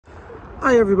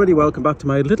Hi everybody, welcome back to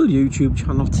my little YouTube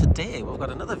channel. Today we've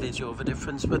got another video of a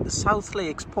difference with the South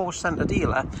Lakes Porsche Centre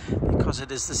dealer because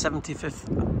it is the 75th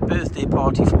birthday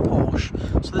party for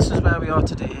Porsche. So this is where we are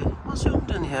today. Am I zoomed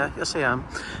in here? Yes I am.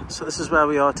 So this is where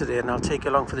we are today and I'll take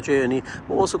you along for the journey.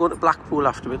 We're also going to Blackpool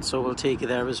afterwards, so we'll take you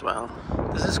there as well.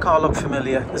 Does this car look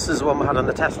familiar? This is the one we had on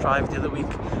the test drive the other week.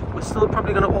 We're still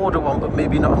probably going to order one, but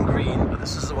maybe not in green. But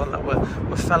this is the one that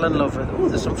we fell in love with. Oh,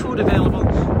 there's some food available.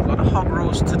 We've got a hog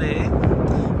roast today.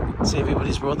 See,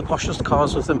 everybody's brought the poshest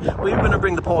cars with them. We were going to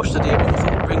bring the Porsche today, but we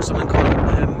thought we'd bring something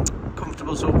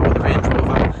comfortable, so we brought the Range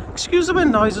Rover. Excuse the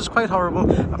wind noise, it's quite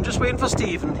horrible. I'm just waiting for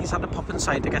Stephen. He's had to pop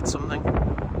inside to get something.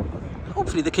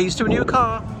 Hopefully the keys to a new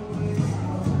car.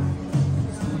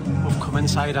 We've come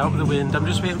inside out of the wind. I'm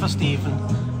just waiting for Stephen,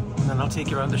 and then I'll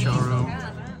take you around the showroom.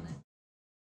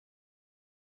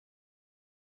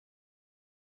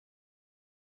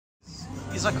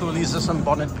 These are cool. These are some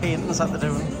bonnet paintings that they're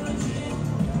doing.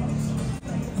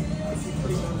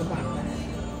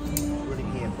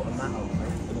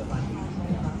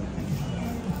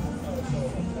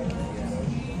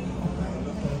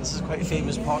 This is quite a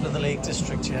famous part of the Lake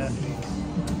District here.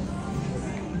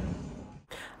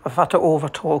 I've had to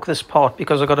overtalk this part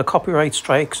because I got a copyright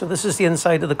strike. So this is the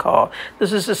inside of the car.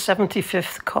 This is the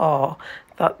 75th car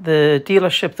that the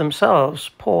dealership themselves,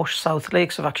 Porsche South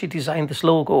Lakes, have actually designed this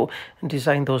logo and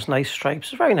designed those nice stripes.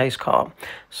 It's a very nice car.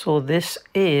 So this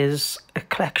is a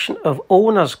collection of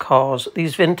owners' cars.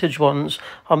 These vintage ones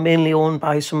are mainly owned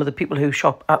by some of the people who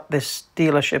shop at this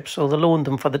dealership. So they loaned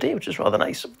them for the day, which is rather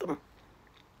nice of them.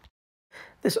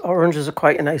 This orange is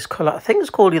quite a nice colour. I think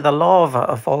it's called either lava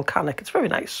or volcanic. It's very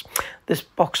nice. This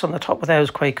box on the top of there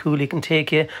is quite cool. You can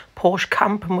take your Porsche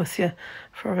camping with you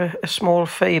for a small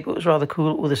fee, but it was rather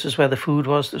cool. Oh, this is where the food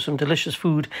was. There's some delicious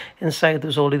food inside. There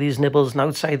was all of these nibbles, and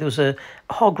outside there was a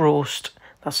hog roast.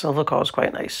 That silver car is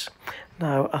quite nice.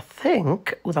 Now, I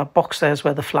think with that box there is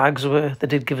where the flags were. They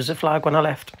did give us a flag when I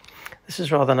left. This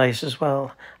is rather nice as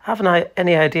well. I haven't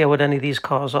any idea what any of these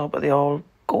cars are, but they're all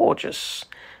gorgeous.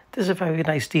 This is a very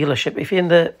nice dealership. If you're in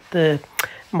the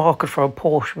market for a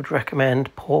Porsche, I would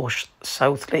recommend Porsche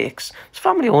South Lakes. It's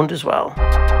family owned as well.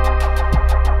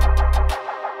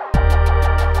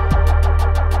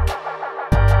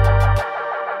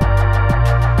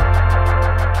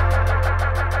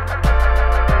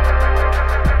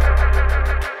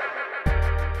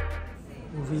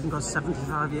 We've even got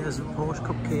 75 years of Porsche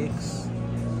cupcakes.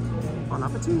 Bon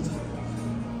appetit.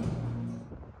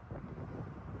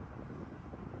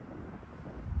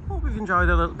 We've enjoyed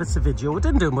a little bits of video. We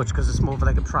didn't do much because it's more of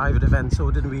like a private event, so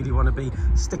we didn't really want to be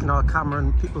sticking our camera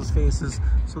in people's faces.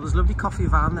 So there's a lovely coffee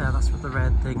van there, that's with the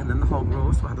red thing, and then the hog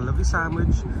roast. We had a lovely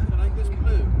sandwich. I like this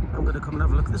blue. I'm going to come and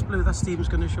have a look at this blue that Stephen's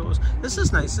going to show us. This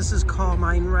is nice. This is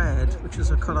carmine red, which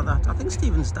is a colour that I think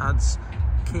Stephen's dad's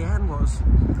KN was.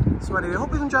 So anyway, I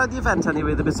hope you've enjoyed the event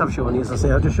anyway, the bits I've shown you. As I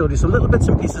say, I've just showed you some little bits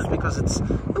and pieces because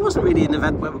it wasn't really an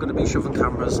event where we're going to be shoving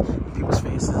cameras in people's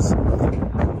faces. Hope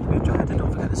you enjoyed it.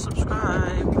 Don't forget to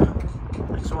subscribe.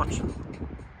 Thanks for watching.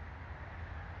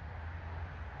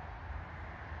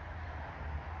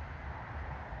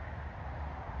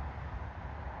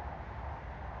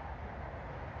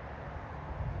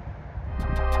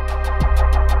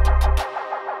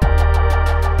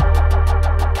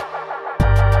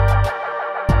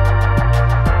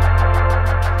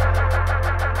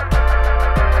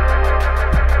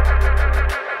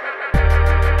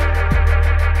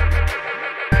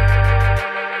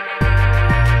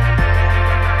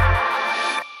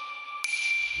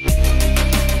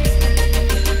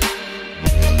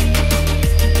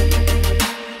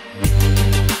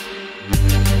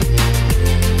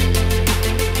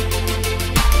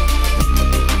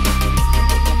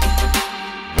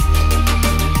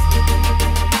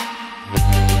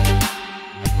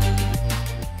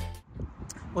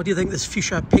 What do you think, this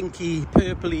fuchsia, pinky,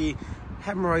 purpley,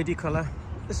 hemorrhoidy colour?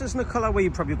 This isn't a colour where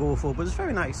you'd probably go for, but it's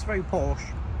very nice, very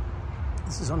Porsche.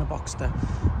 This is on a Boxster.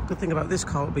 Good thing about this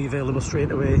car, will be available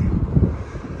straight away.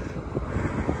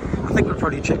 I think we'll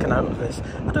probably chicken out of this.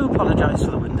 I do apologise for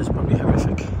the wind, it's probably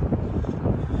horrific.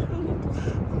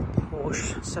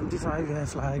 Porsche 75-year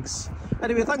flags.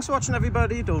 Anyway, thanks for watching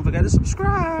everybody. Don't forget to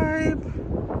subscribe.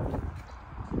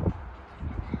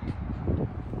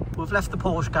 We've left the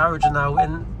Porsche garage and now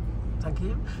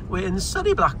we're in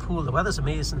sunny Blackpool. The weather's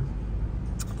amazing.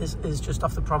 This is just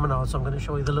off the promenade, so I'm going to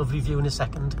show you the lovely view in a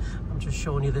second. I'm just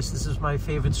showing you this. This is my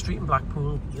favourite street in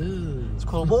Blackpool. It's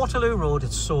called Waterloo Road.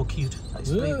 It's so cute. I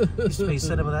used to play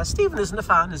cinema there. Stephen isn't a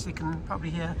fan, as you can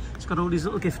probably hear. It's got all these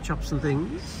little gift shops and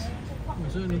things.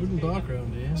 There's only a wooden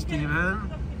background here.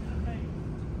 Stephen.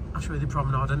 I'll show you the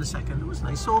promenade in a second. It was a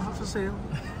nice sofa for sale.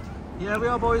 Here we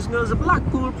are, boys and girls, a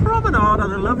Blackpool promenade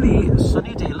on a lovely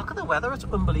sunny day. Look at the weather, it's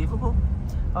unbelievable.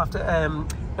 I'll have to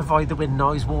avoid the wind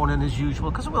noise warning as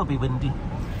usual because it will be windy.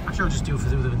 Actually, I'll just do it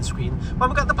through the windscreen. When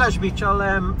we get to the pleasure beach,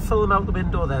 I'll film out the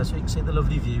window there so you can see the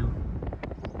lovely view.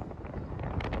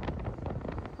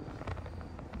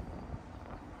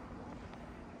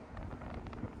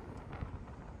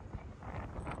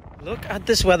 Look at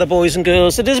this weather, boys and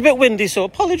girls. It is a bit windy, so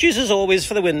apologies as always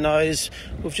for the wind noise.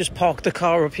 We've just parked the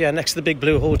car up here next to the Big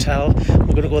Blue Hotel. We're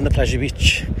going to go on the pleasure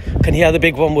beach. Can hear the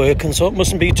big one working, so it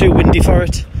mustn't be too windy for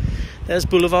it. There's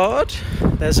Boulevard,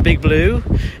 there's the Big Blue,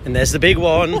 and there's the big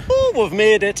one. We've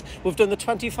made it. We've done the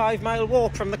 25-mile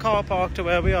walk from the car park to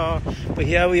where we are. But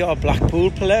here we are,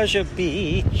 Blackpool Pleasure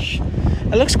Beach.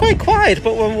 It looks quite quiet,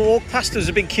 but when we walk past there's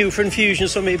a big queue for infusion,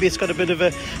 so maybe it's got a bit of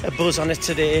a buzz on it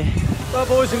today. Well,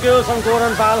 boys and girls, I'm going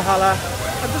on Valhalla.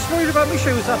 I'm just worried about my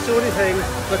shoes, that's the only thing.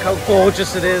 Look how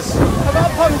gorgeous it is. I've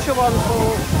got a poncho on, so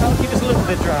that'll keep us a little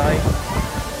bit dry.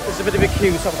 There's a bit of a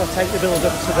queue, so I've got time to build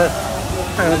up to the...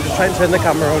 Hang on, I'm just trying to turn the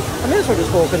camera on. I may as well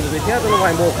just walk underneath here. I don't know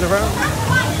why I'm walking around.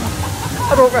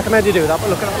 I don't recommend you do that, but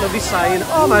look at that lovely sign.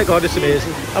 Oh my god, it's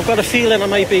amazing. I've got a feeling I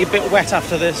might be a bit wet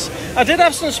after this. I did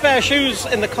have some spare shoes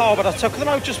in the car, but I took them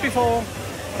out just before.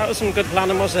 That was some good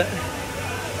planning, was it?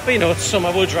 But you know, it's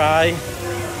summer, we'll dry.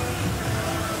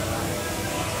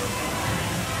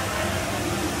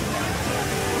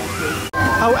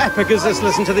 How epic is this?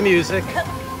 Listen to the music.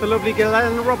 The lovely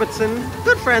Gillian Robertson,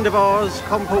 good friend of ours,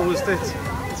 composed it.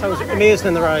 It sounds amazing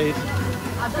in the ride.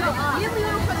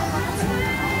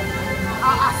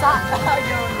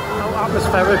 How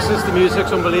atmospheric is the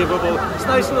music's unbelievable. It's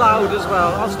nice and loud as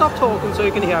well. I'll stop talking so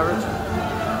you can hear it.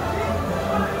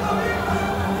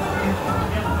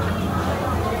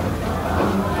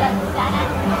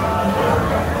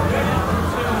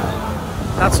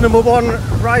 That's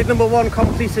ride number one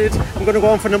completed. I'm going to go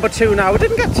on for number 2 now. It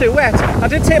didn't get too wet. I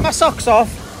did take my socks off,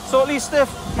 so at least if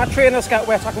my trainers get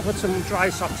wet, I can put some dry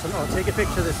socks on. I'll take a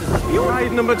picture of this.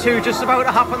 Ride number 2 just about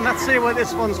to happen. Let's see what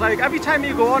this one's like. Every time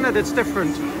you go on it, it's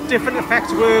different. Different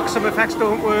effects work, some effects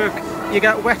don't work. You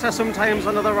get wetter sometimes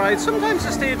on other rides. Sometimes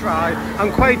you stay dry.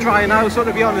 I'm quite dry now, so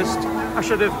to be honest, I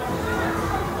should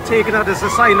have taken that as a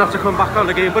sign not to come back on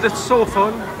again, but it's so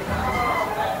fun.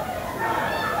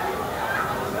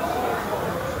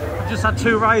 Just had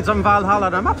 2 rides on Valhalla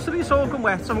and I'm absolutely soaking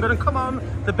wet, so I'm going to come on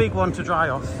the big one to dry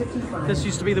off. This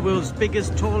used to be the world's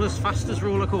biggest, tallest, fastest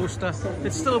roller coaster.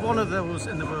 It's still one of those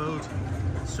in the world.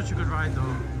 It's such a good ride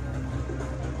though.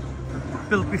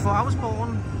 Built before I was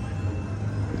born,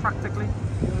 practically.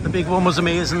 The big one was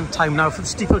amazing. Time now for the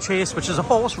steeplechase, which is a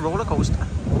horse roller coaster.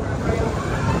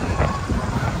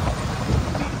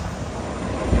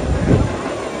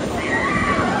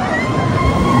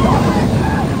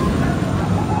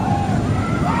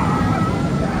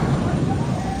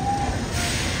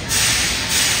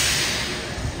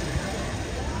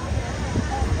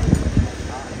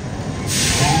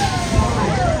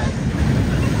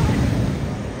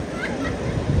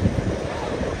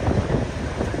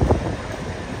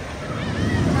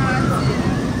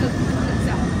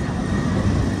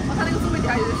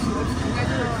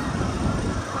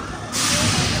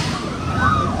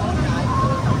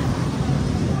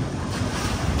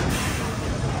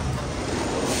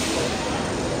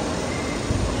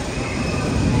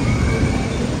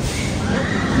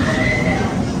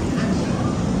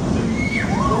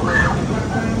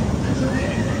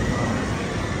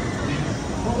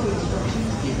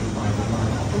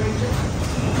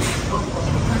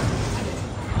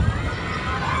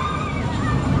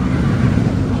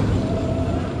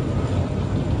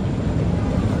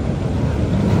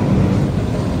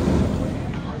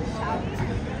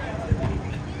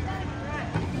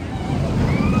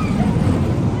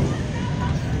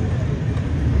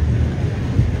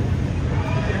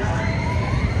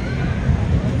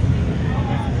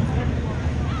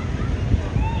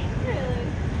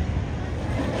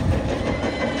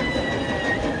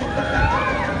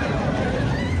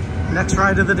 Next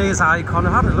ride of the day is Icon.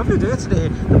 I had a lovely day today.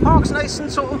 The park's nice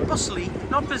and sort of bustly,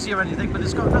 not busy or anything, but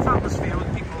it's got enough atmosphere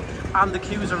with people, and the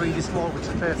queues are really small, which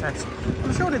is perfect.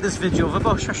 I'm showing you this video of a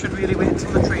bush. I should really wait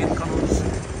until the train comes.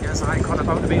 Here's Icon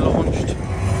about to be launched.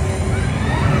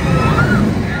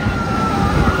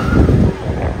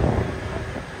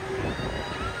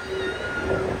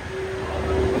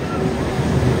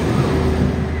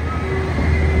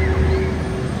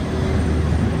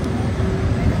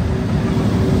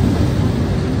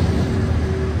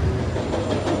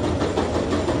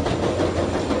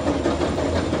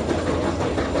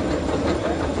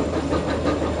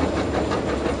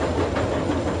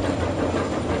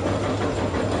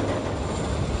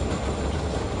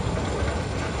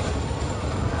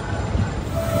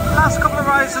 Last couple of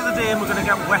rides of the day and we're going to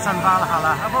get wet on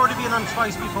Valhalla. I've already been on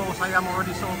twice before, so I am already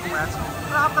soaking wet.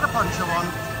 But I have got a poncho on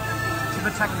to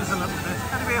protect us a little bit.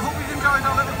 Anyway, I hope you've enjoyed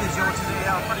our little video today.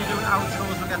 I'll probably do an outro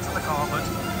as we get to the car, but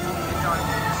hope you enjoyed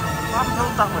it. I haven't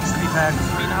filmed that much to be fair, because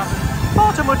we've been having far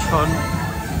too much fun.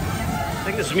 I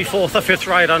think this is my 4th or 5th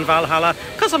ride on Valhalla.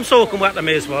 Because I'm soaking wet, I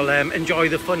may as well enjoy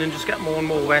the fun and just get more and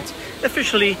more wet.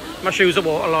 Officially, my shoes are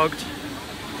waterlogged.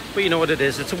 But you know what it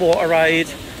is, it's a water ride.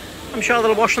 I'm sure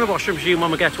they'll wash in the washing machine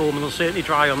when we get home and they'll certainly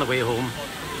dry on the way home.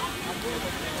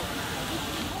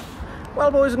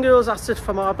 Well, boys and girls, that's it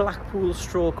from our Blackpool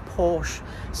stroke Porsche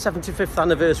 75th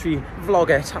anniversary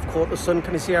vlogette. I've caught the sun,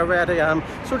 can you see how red I am?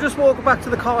 So just walking back to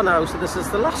the car now, so this is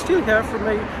the last you'll hear from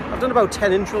me. I've done about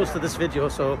 10 intros to this video,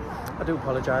 so I do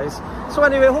apologise. So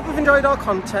anyway, I hope you've enjoyed our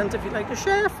content. If you'd like to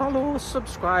share, follow,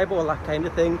 subscribe, all that kind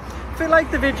of thing. If you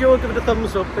liked the video, give it a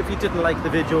thumbs up. If you didn't like the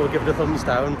video, give it a thumbs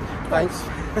down. Thanks.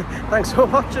 Thanks for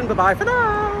watching. Bye-bye for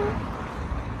now.